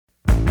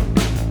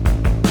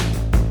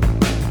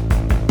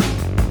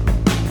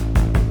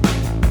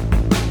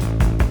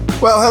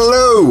Well,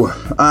 hello.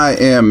 I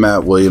am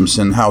Matt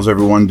Williamson. How's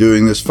everyone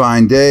doing this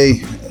fine day?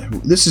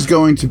 This is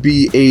going to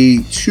be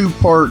a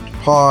two-part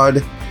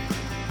pod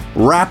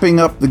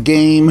wrapping up the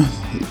game,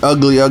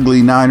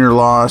 ugly Niner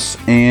loss,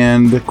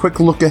 and a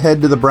quick look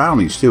ahead to the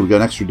Brownies, too. We got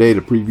an extra day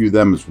to preview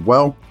them as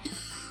well.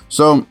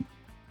 So,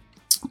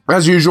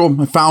 as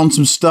usual, I found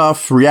some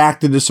stuff,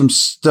 reacted to some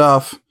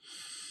stuff,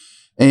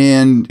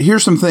 and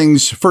here's some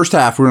things. First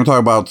half, we're going to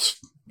talk about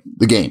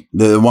the game,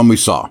 the one we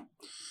saw.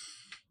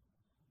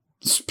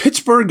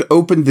 Pittsburgh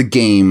opened the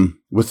game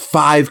with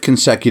 5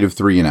 consecutive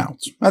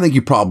 3-and-outs. I think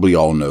you probably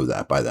all know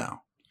that by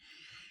now.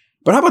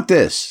 But how about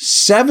this?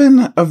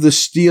 7 of the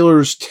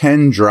Steelers'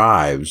 10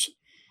 drives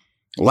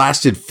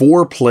lasted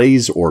 4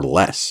 plays or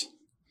less.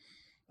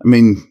 I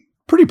mean,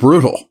 pretty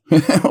brutal.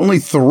 Only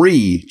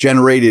 3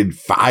 generated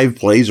 5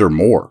 plays or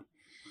more.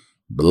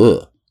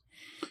 Blah.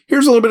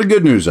 Here's a little bit of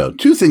good news, though.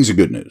 2 things of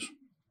good news.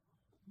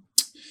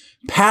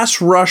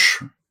 Pass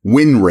rush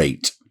win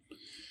rate.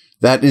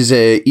 That is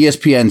a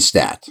ESPN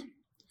stat.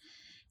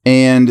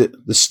 And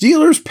the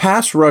Steelers'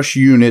 pass rush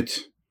unit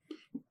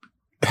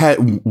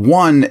had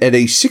won at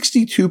a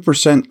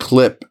 62%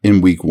 clip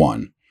in week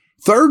 1.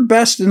 3rd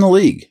best in the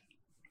league.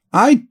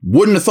 I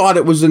wouldn't have thought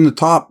it was in the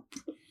top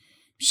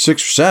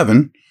 6 or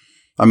 7.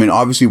 I mean,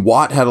 obviously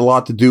Watt had a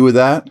lot to do with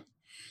that.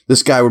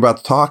 This guy we're about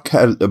to talk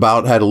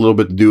about had a little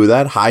bit to do with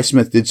that.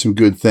 Highsmith did some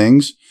good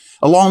things.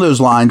 Along those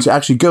lines,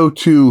 actually go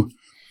to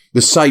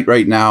the site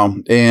right now,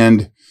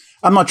 and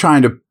I'm not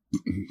trying to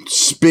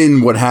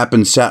spin what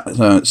happened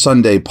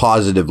Sunday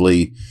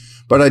positively,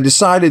 but I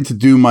decided to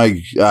do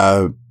my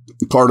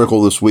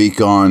article this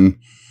week on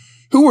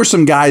who were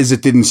some guys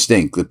that didn't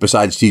stink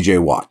besides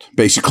TJ Watt,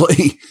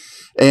 basically.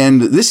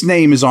 And this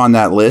name is on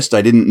that list.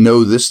 I didn't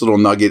know this little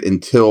nugget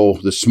until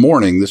this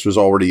morning. This was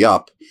already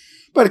up,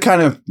 but it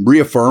kind of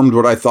reaffirmed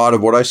what I thought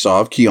of what I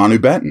saw of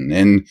Keanu Benton.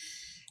 And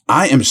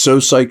I am so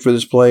psyched for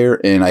this player,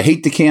 and I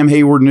hate the Cam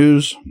Hayward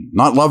news.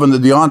 Not loving the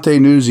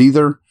Deontay news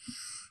either.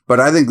 But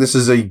I think this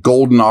is a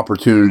golden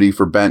opportunity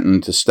for Benton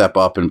to step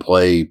up and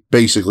play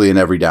basically an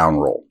every down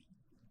role.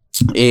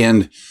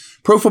 And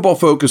Pro Football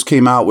Focus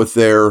came out with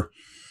their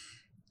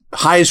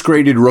highest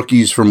graded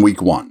rookies from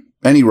week 1.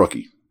 Any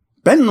rookie.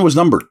 Benton was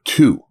number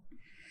 2.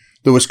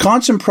 The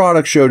Wisconsin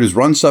product showed his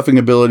run stuffing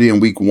ability in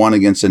week 1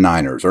 against the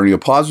Niners, earning a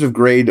positive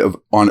grade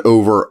on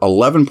over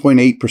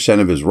 11.8%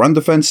 of his run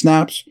defense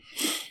snaps.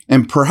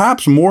 And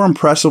perhaps more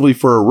impressively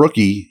for a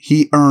rookie,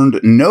 he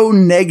earned no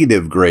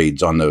negative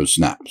grades on those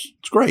snaps.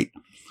 It's great.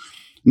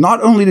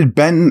 Not only did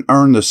Benton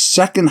earn the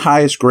 2nd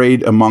highest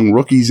grade among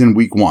rookies in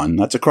week 1,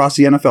 that's across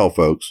the NFL,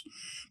 folks,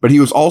 but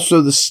he was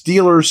also the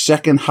Steelers'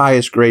 2nd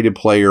highest graded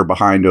player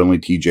behind only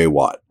TJ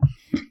Watt.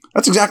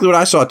 That's exactly what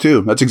I saw,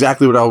 too. That's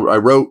exactly what I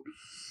wrote.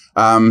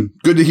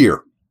 Good to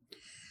hear.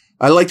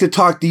 I like to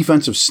talk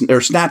defensive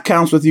or snap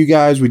counts with you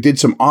guys. We did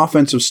some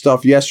offensive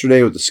stuff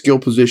yesterday with the skill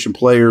position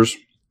players.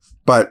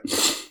 But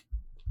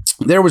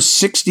there was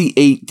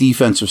 68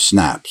 defensive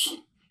snaps.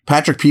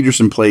 Patrick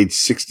Peterson played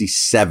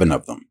 67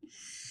 of them.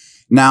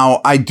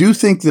 Now, I do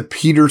think that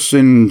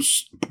Peterson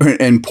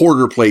and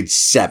Porter played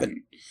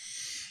 7.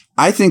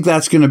 I think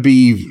that's going to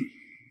be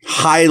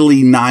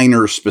highly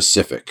Niner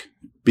specific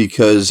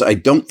because I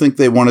don't think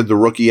they wanted the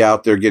rookie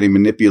out there getting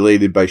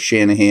manipulated by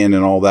Shanahan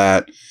and all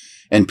that.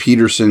 And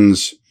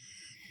Peterson's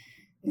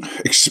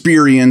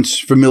experience,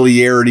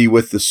 familiarity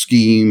with the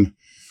scheme,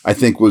 I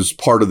think was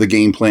part of the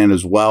game plan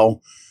as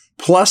well.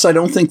 Plus, I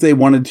don't think they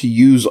wanted to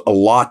use a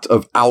lot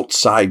of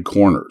outside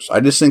corners.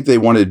 I just think they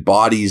wanted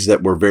bodies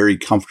that were very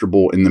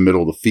comfortable in the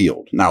middle of the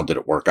field. Now, did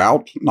it work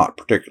out? Not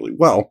particularly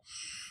well.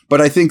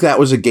 But I think that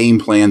was a game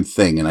plan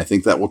thing, and I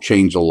think that will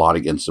change a lot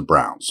against the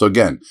Browns. So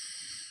again,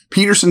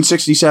 Peterson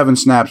 67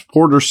 snaps,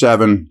 Porter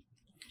 7.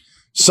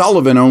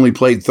 Sullivan only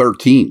played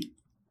 13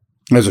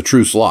 as a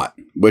true slot,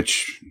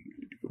 which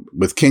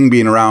with King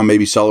being around,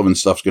 maybe Sullivan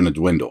stuff's going to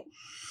dwindle.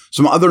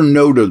 Some other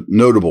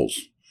notables.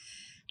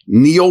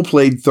 Neal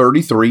played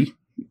 33.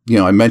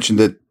 I mentioned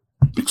that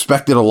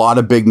expected a lot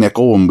of big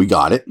nickel, and we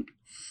got it.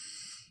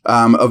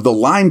 Of the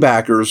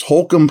linebackers,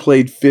 Holcomb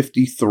played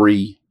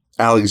 53.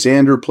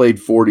 Alexander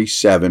played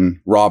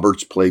 47.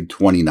 Roberts played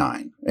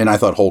 29. And I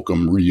thought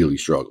Holcomb really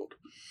struggled.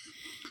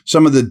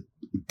 Some of the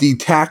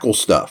D-tackle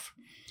stuff.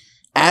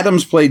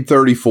 Adams played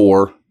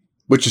 34,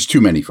 which is too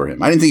many for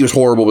him. I didn't think he was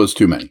horrible, but it was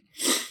too many.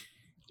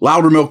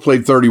 Loudermilk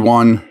played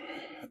 31.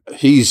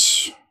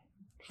 He's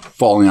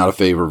falling out of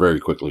favor very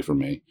quickly for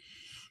me.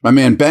 My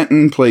man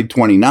Benton played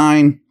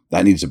 29.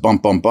 That needs a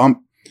bump.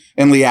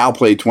 And Leal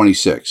played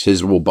 26.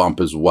 His will bump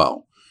as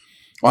well.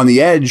 On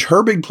the edge,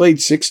 Herbig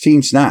played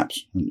 16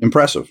 snaps.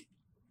 Impressive.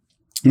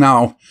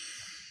 Now,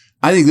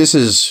 I think this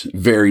is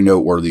very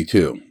noteworthy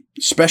too.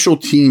 Special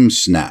team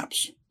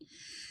snaps.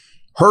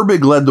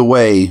 Herbig led the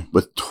way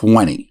with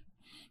 20.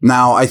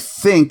 Now, I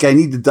think I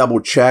need to double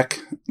check.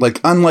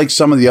 Unlike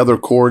some of the other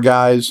core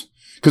guys,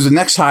 because the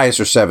next highest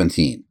are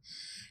 17.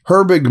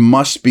 Herbig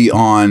must be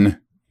on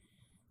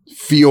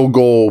field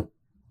goal,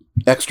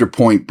 extra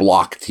point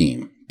block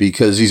team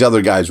because these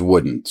other guys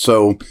wouldn't.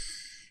 So,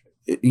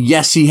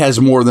 yes, he has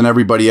more than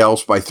everybody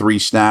else by 3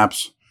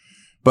 snaps,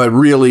 But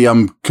really,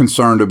 I'm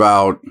concerned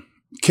about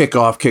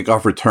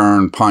kickoff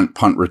return,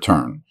 punt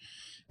return.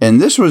 And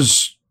this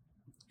was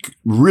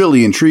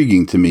really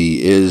intriguing to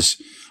me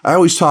is I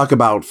always talk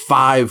about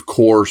 5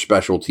 core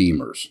special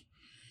teamers.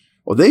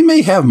 Well, they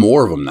may have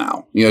more of them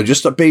now,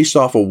 just based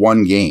off of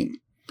one game.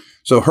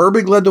 So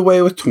Herbig led the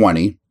way with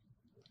 20.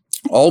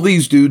 All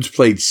these dudes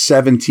played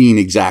 17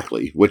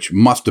 exactly, which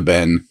must have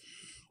been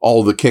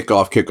all the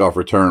kickoff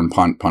return,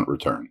 punt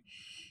return.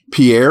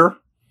 Pierre,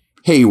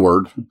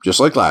 Hayward, just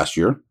like last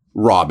year.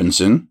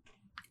 Robinson,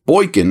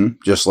 Boykin,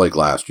 just like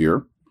last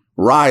year.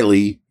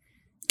 Riley,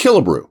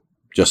 Killebrew,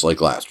 just like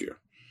last year.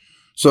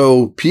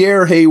 So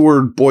Pierre,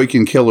 Hayward,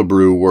 Boykin,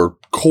 Killebrew were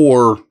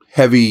core,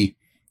 heavy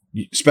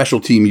special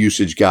team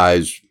usage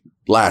guys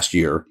last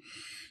year.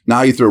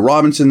 Now you throw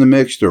Robinson in the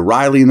mix, throw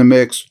Riley in the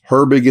mix,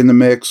 Herbig in the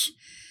mix.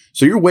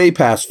 So you're way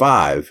past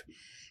 5.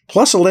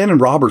 Plus, Landon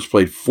Roberts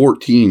played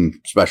 14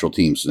 special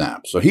team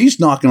snaps. So he's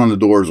knocking on the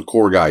door as a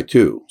core guy,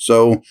 too.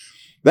 So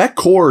that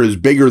core is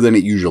bigger than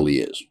it usually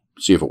is.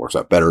 See if it works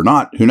out better or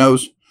not. Who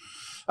knows?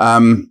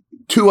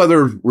 2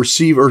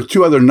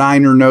 other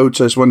Niner notes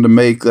I just wanted to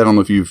make. I don't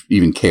know if you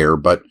even care,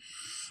 but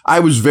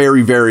I was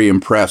very, very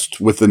impressed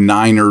with the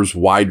Niners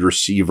wide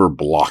receiver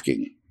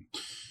blocking.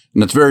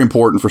 And it's very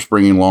important for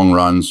springing long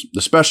runs,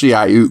 especially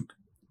Ayuk.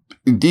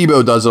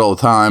 Debo does it all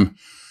the time.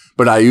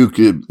 But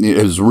Ayuk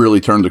has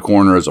really turned the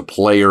corner as a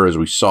player, as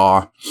we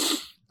saw.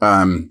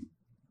 And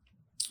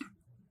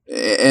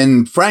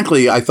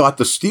frankly, I thought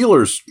the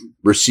Steelers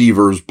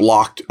receivers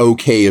blocked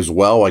okay as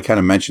well. I kind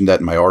of mentioned that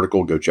in my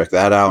article. Go check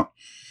that out.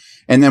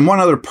 And then one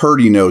other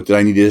Purdy note that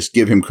I need to just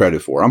give him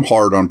credit for. I'm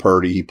hard on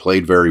Purdy. He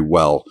played very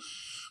well.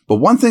 But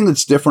one thing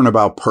that's different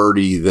about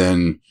Purdy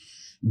than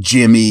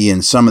Jimmy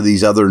and some of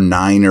these other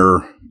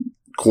Niner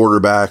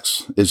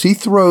quarterbacks is he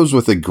throws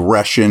with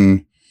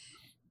aggression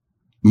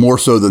more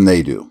so than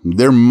they do.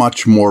 They're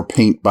much more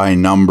paint by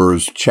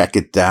numbers, check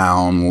it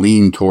down,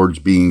 lean towards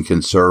being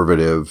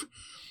conservative,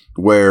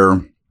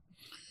 where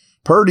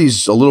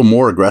Purdy's a little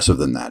more aggressive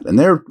than that. And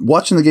they're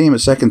watching the game a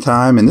second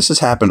time, and this has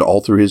happened all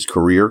through his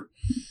career.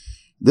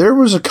 There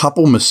was a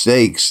couple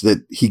mistakes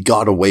that he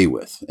got away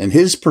with, and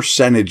his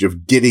percentage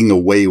of getting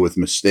away with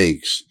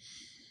mistakes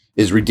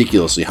is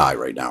ridiculously high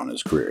right now in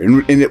his career,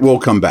 and it will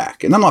come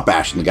back. And I'm not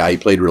bashing the guy. He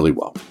played really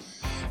well.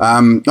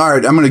 All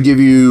right, I'm going to give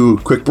you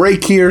a quick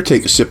break here,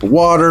 take a sip of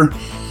water,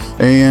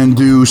 and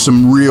do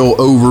some real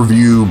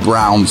overview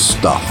Brown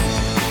stuff.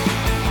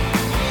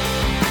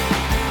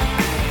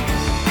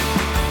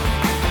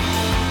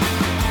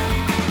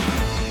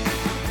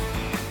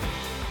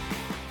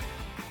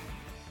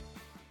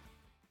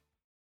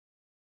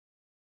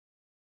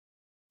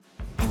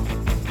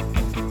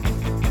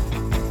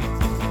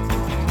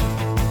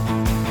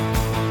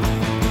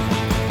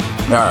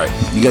 All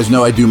right, you guys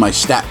know I do my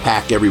stat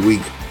pack every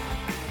week.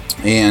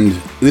 And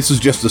this is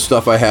just the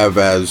stuff I have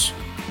as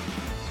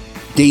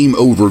game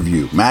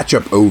overview,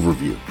 matchup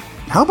overview.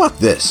 How about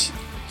this?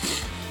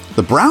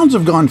 The Browns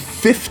have gone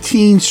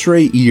 15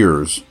 straight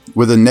years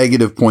with a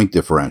negative point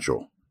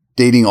differential,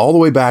 dating all the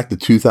way back to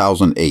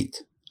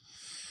 2008.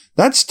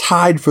 That's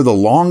tied for the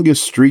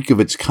longest streak of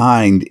its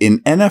kind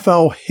in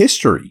NFL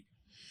history.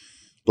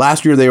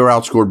 Last year, they were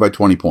outscored by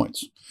 20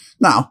 points.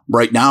 Now,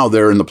 right now,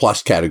 they're in the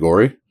plus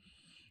category.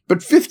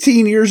 But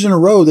 15 years in a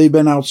row, they've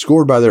been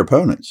outscored by their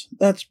opponents.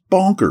 That's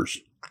bonkers.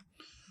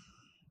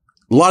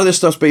 A lot of this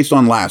stuff's based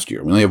on last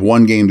year. We only have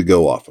one game to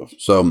go off of.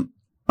 So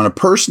on a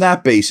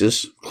per-snap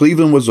basis,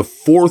 Cleveland was the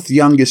 4th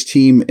youngest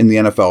team in the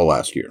NFL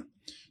last year.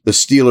 The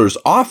Steelers'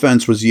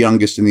 offense was the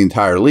youngest in the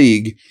entire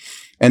league,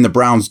 and the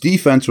Browns'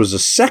 defense was the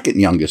 2nd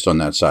youngest on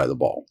that side of the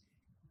ball.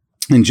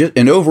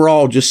 And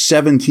overall, just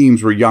 7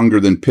 teams were younger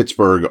than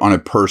Pittsburgh on a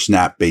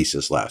per-snap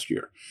basis last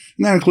year.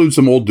 And that includes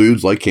some old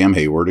dudes like Cam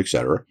Hayward,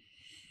 etc.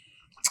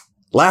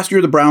 Last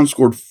year, the Browns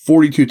scored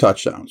 42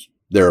 touchdowns.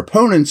 Their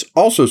opponents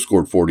also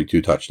scored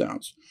 42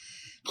 touchdowns.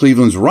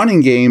 Cleveland's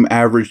running game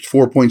averaged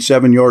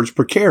 4.7 yards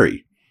per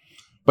carry,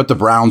 but the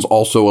Browns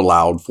also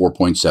allowed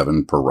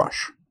 4.7 per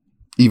rush.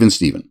 Even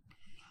Steven.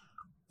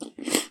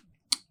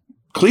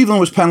 Cleveland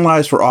was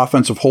penalized for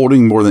offensive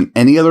holding more than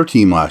any other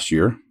team last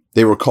year.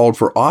 They were called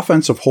for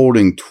offensive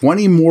holding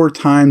 20 more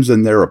times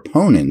than their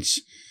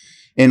opponents,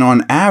 and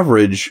on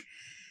average,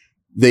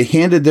 they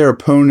handed their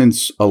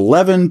opponents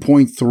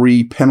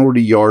 11.3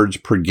 penalty yards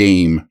per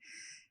game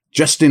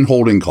just in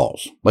holding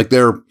calls. Like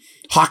their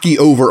hockey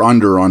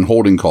over-under on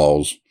holding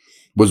calls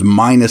was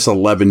minus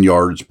 11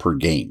 yards per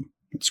game.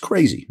 It's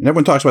crazy. And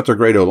everyone talks about their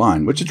great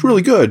O-line, which is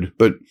really good,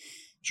 but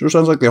sure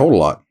sounds like they hold a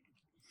lot.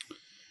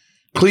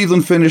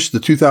 Cleveland finished the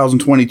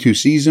 2022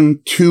 season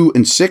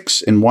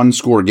 2-6 in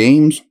one-score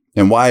games.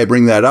 And why I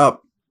bring that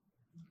up,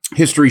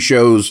 history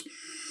shows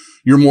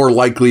you're more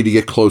likely to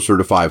get closer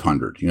to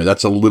 500.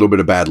 That's a little bit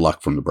of bad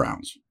luck from the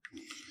Browns.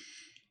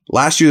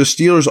 Last year, the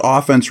Steelers'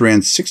 offense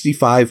ran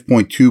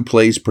 65.2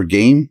 plays per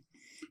game,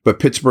 but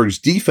Pittsburgh's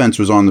defense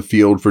was on the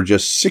field for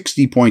just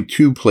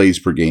 60.2 plays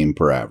per game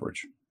per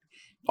average.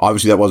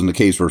 Obviously, that wasn't the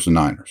case versus the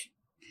Niners.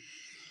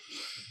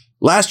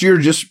 Last year,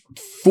 just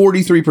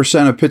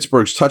 43% of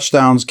Pittsburgh's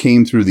touchdowns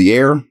came through the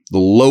air, the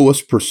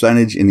lowest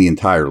percentage in the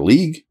entire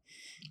league.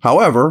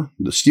 However,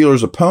 the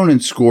Steelers'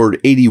 opponents scored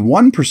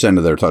 81%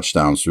 of their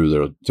touchdowns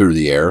through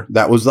the air.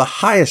 That was the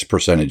highest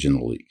percentage in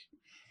the league.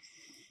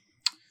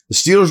 The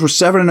Steelers were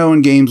 7-0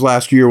 in games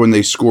last year when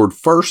they scored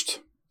first,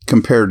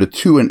 compared to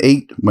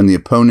 2-8 when the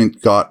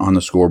opponent got on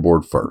the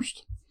scoreboard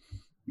first.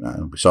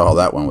 We saw how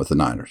that went with the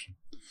Niners.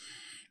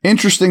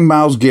 Interesting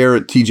Myles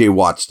Garrett, TJ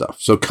Watt stuff.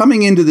 So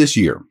coming into this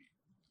year,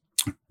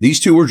 these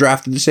two were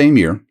drafted the same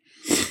year.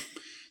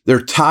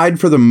 They're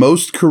tied for the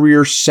most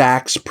career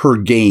sacks per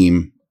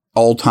game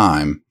all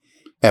time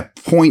at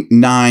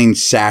 0.9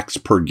 sacks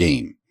per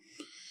game.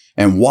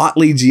 And Watt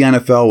leads the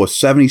NFL with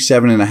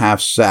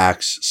 77.5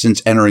 sacks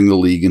since entering the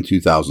league in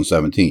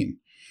 2017.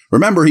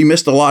 Remember, he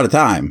missed a lot of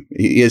time.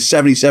 He has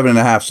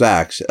 77.5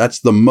 sacks. That's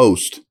the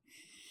most,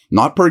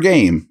 not per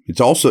game. He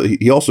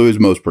also is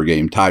most per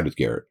game, tied with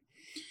Garrett.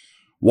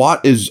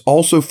 Watt is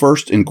also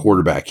first in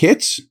quarterback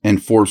hits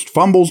and forced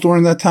fumbles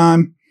during that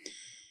time.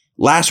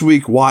 Last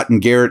week, Watt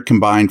and Garrett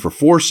combined for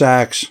 4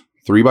 sacks,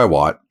 3 by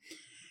Watt.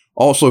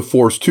 Also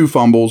forced 2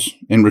 fumbles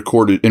and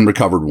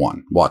recovered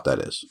 1. Watt, that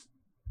is.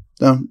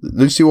 So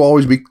these two will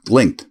always be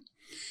linked.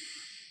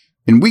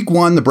 In week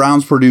 1, the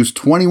Browns produced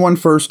 21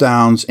 first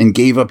downs and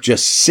gave up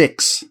just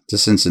 6 to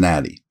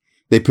Cincinnati.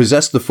 They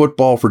possessed the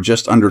football for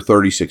just under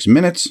 36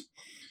 minutes.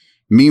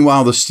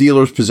 Meanwhile, the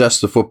Steelers possessed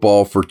the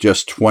football for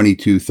just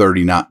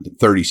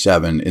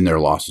 22-37 in their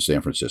loss to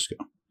San Francisco.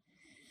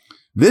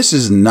 This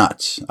is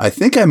nuts. I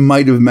think I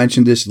might have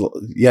mentioned this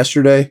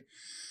yesterday,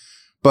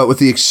 but with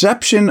the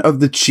exception of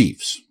the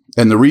Chiefs,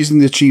 and the reason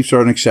the Chiefs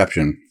are an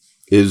exception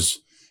is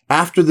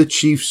after the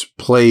Chiefs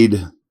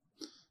played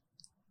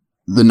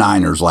the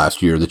Niners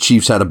last year, the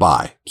Chiefs had a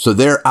bye. So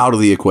they're out of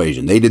the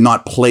equation. They did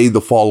not play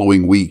the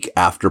following week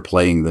after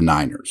playing the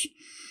Niners,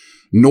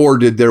 nor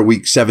did their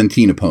week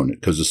 17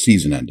 opponent because the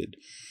season ended.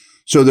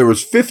 So there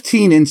was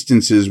 15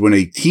 instances when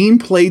a team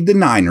played the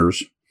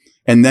Niners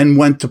and then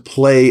went to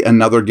play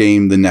another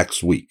game the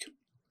next week.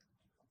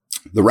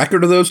 The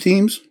record of those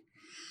teams?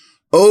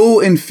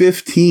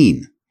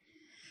 0-15.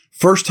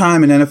 First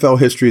time in NFL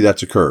history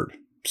that's occurred.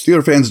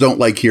 Steeler fans don't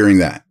like hearing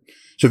that.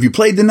 So if you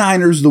played the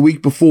Niners the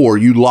week before,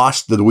 you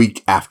lost the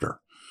week after.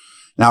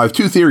 Now, I have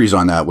 2 theories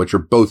on that, which are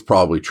both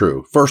probably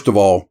true. First of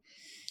all,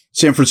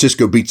 San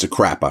Francisco beats the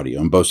crap out of you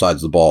on both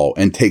sides of the ball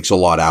and takes a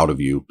lot out of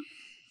you.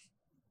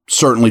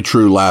 Certainly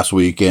true last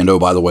week. And oh,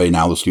 by the way,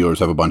 now the Steelers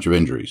have a bunch of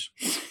injuries.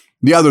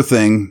 The other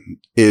thing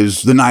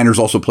is the Niners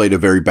also played a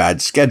very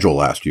bad schedule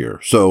last year.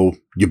 So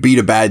you beat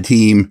a bad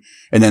team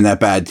and then that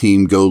bad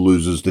team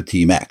loses to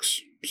Team X.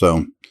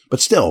 So,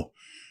 but still,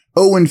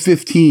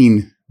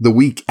 0-15 the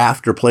week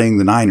after playing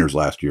the Niners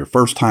last year.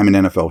 First time in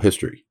NFL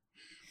history.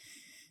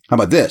 How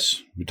about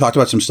this? We talked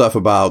about some stuff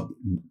about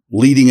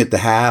leading at the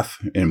half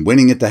and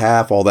winning at the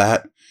half, all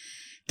that.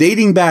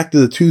 Dating back to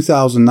the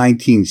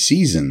 2019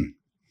 season,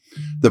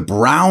 the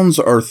Browns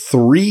are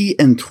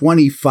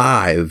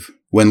 3-25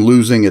 when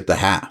losing at the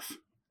half.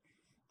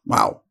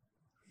 Wow.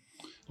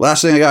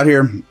 Last thing I got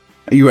here,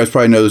 you guys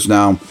probably know this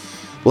now.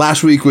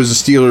 Last week was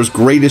the Steelers'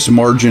 greatest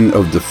margin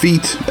of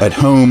defeat at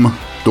home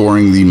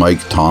during the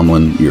Mike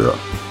Tomlin era.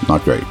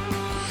 Not great.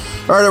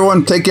 All right,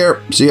 everyone. Take care.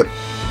 See ya.